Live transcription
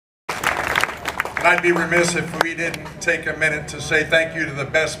And I'd be remiss if we didn't take a minute to say thank you to the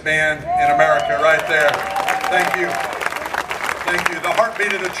best band in America right there. Thank you. Thank you. The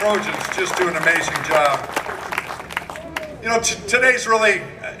heartbeat of the Trojans just do an amazing job. You know, today's really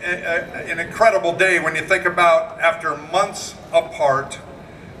an incredible day when you think about, after months apart,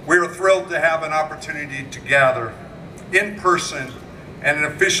 we are thrilled to have an opportunity to gather in person and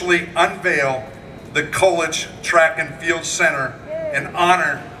officially unveil the Colich Track and Field Center and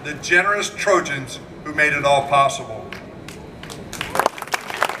honor the generous Trojans who made it all possible.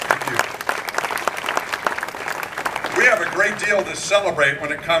 Thank you. We have a great deal to celebrate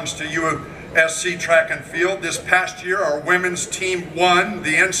when it comes to USC Track and Field. This past year, our women's team won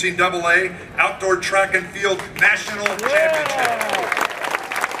the NCAA Outdoor Track and Field National Championship.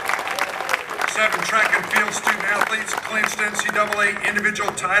 7 track and field student athletes clinched NCAA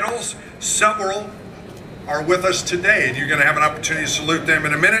individual titles. Several are with us today, and you're going to have an opportunity to salute them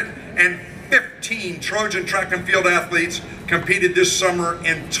in a minute. And 15 Trojan track and field athletes competed this summer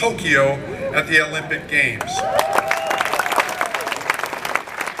in Tokyo at the Olympic Games.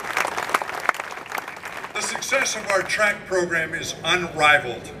 The success of our track program is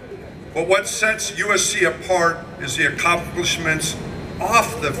unrivaled, but what sets USC apart is the accomplishments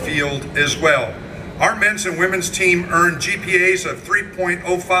off the field as well. Our men's and women's team earned GPAs of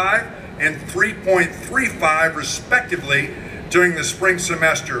 3.05 and 3.35 respectively during the spring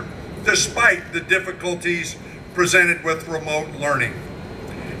semester, despite the difficulties presented with remote learning.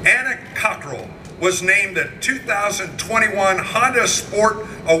 Anna Cockrell was named the 2021 Honda Sport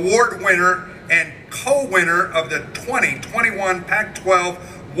Award winner and co-winner of the 2021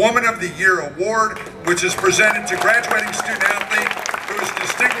 Pac-12 Woman of the Year Award, which is presented to graduating student athlete who has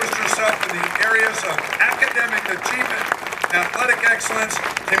distinguished herself in the areas of academic achievement, athletic excellence,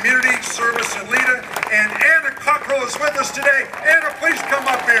 community service, and leader. And Anna Cockrell is with us today. Anna, please come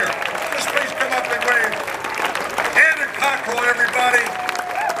up here. Just please come up and wave. Anna Cockrell, everybody.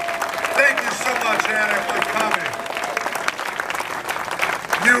 Thank you so much, Anna, for coming.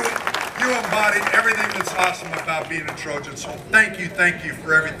 You embody everything that's awesome about being a Trojan, so thank you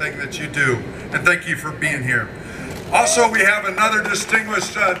for everything that you do, and thank you for being here. Also, we have another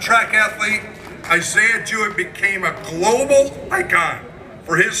distinguished track athlete. Isaiah Jewett became a global icon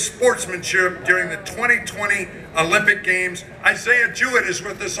for his sportsmanship during the 2020 Olympic Games. Isaiah Jewett is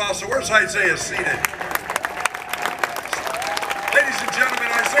with us also. Where's Isaiah seated? Ladies and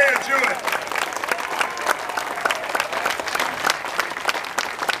gentlemen, Isaiah Jewett.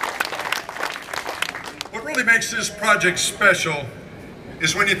 What really makes this project special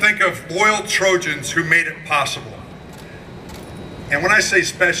is when you think of loyal Trojans who made it possible. And when I say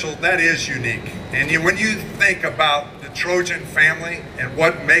special, that is unique. And when you think about the Trojan family and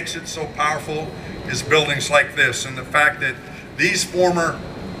what makes it so powerful is buildings like this, and the fact that these former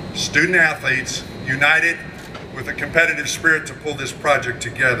student athletes united with a competitive spirit to pull this project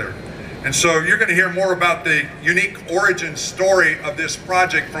together. And so you're going to hear more about the unique origin story of this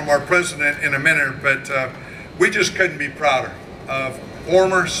project from our president in a minute, but we just couldn't be prouder of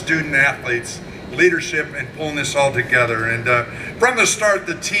former student athletes' leadership and pulling this all together. And from the start,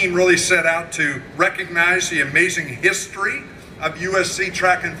 the team really set out to recognize the amazing history of USC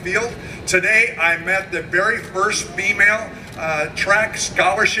track and field. Today, I met the very first female track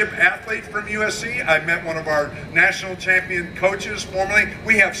scholarship athlete from USC. I met one of our national champion coaches formerly.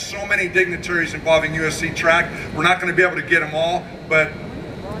 We have so many dignitaries involving USC track. We're not going to be able to get them all, but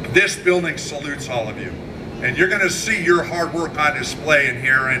this building salutes all of you. And you're going to see your hard work on display in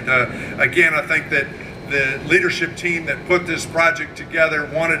here. And again, I think that the leadership team that put this project together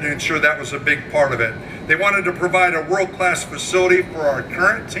wanted to ensure that was a big part of it. They wanted to provide a world-class facility for our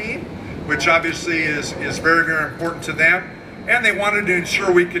current team, which obviously is very, very important to them. And they wanted to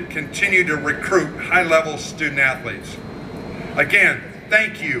ensure we could continue to recruit high-level student athletes. Again,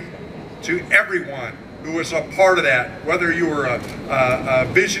 thank you to everyone who was a part of that, whether you were a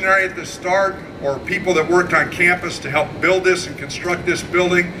visionary at the start or people that worked on campus to help build this and construct this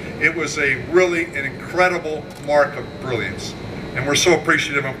building. It was really an incredible mark of brilliance. And we're so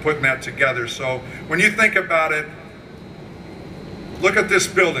appreciative of putting that together. So when you think about it, look at this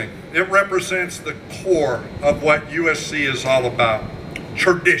building. It represents the core of what USC is all about.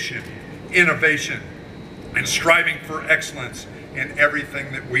 Tradition, innovation, and striving for excellence in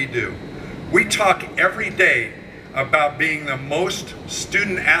everything that we do. We talk every day about being the most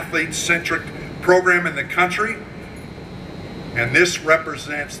student-athlete-centric program in the country, and this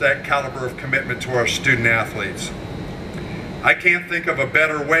represents that caliber of commitment to our student-athletes. I can't think of a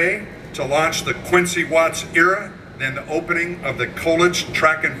better way to launch the Quincy Watts era than the opening of the Colich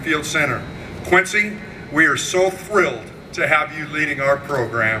Track and Field Center. Quincy, we are so thrilled to have you leading our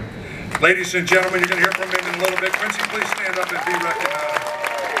program. Ladies and gentlemen, you're going to hear from him in a little bit. Quincy, please stand up and be recognized.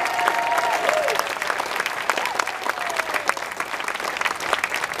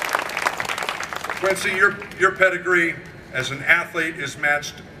 Quincy, your pedigree as an athlete is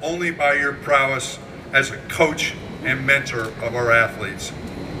matched only by your prowess as a coach and mentor of our athletes.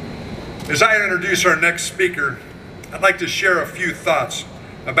 As I introduce our next speaker, I'd like to share a few thoughts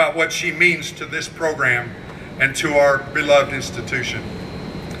about what she means to this program and to our beloved institution.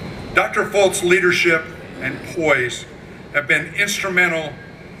 Dr. Folt's leadership and poise have been instrumental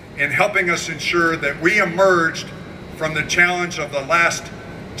in helping us ensure that we emerged from the challenge of the last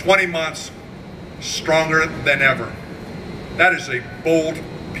 20 months stronger than ever. That is a bold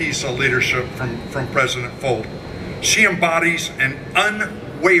piece of leadership from President Folt. She embodies an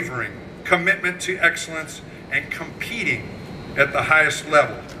unwavering commitment to excellence and competing at the highest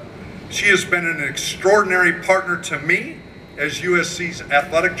level. She has been an extraordinary partner to me as USC's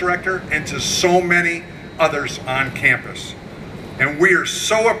athletic director and to so many others on campus. And we are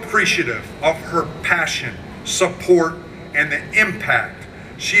so appreciative of her passion, support, and the impact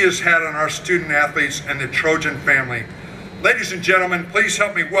she has had on our student athletes and the Trojan family. Ladies and gentlemen, please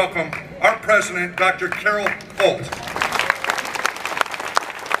help me welcome our president, Dr. Carol Folt.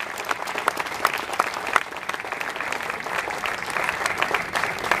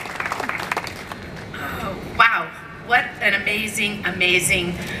 What an amazing,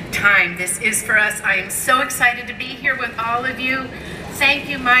 amazing time this is for us. I am so excited to be here with all of you. Thank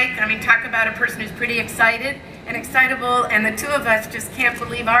you, Mike. I mean, talk about a person who's pretty excited and excitable, and the two of us just can't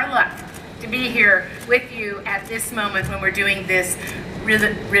believe our luck to be here with you at this moment when we're doing this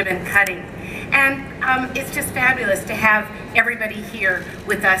ribbon cutting. And it's just fabulous to have everybody here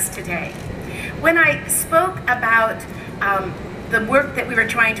with us today. When I spoke about the work that we were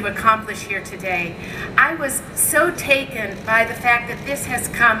trying to accomplish here today, I was so taken by the fact that this has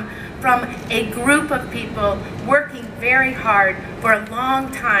come from a group of people working very hard for a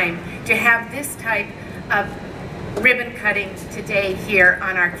long time to have this type of ribbon cutting today here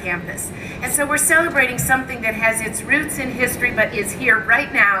on our campus. And so we're celebrating something that has its roots in history but is here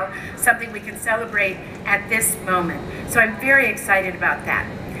right now, something we can celebrate at this moment. So I'm very excited about that.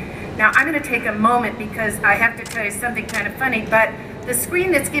 Now, I'm going to take a moment because I have to tell you something kind of funny, but the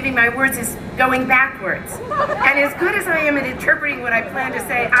screen that's giving my words is going backwards. And as good as I am at interpreting what I plan to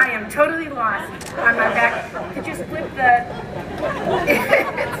say, I am totally lost on my back. Could you flip the...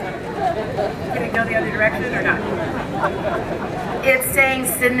 Can it go the other direction or not? It's saying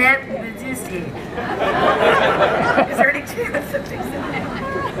Sinet Medusi. Is there any chance of fixing that?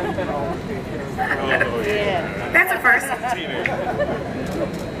 That's a first.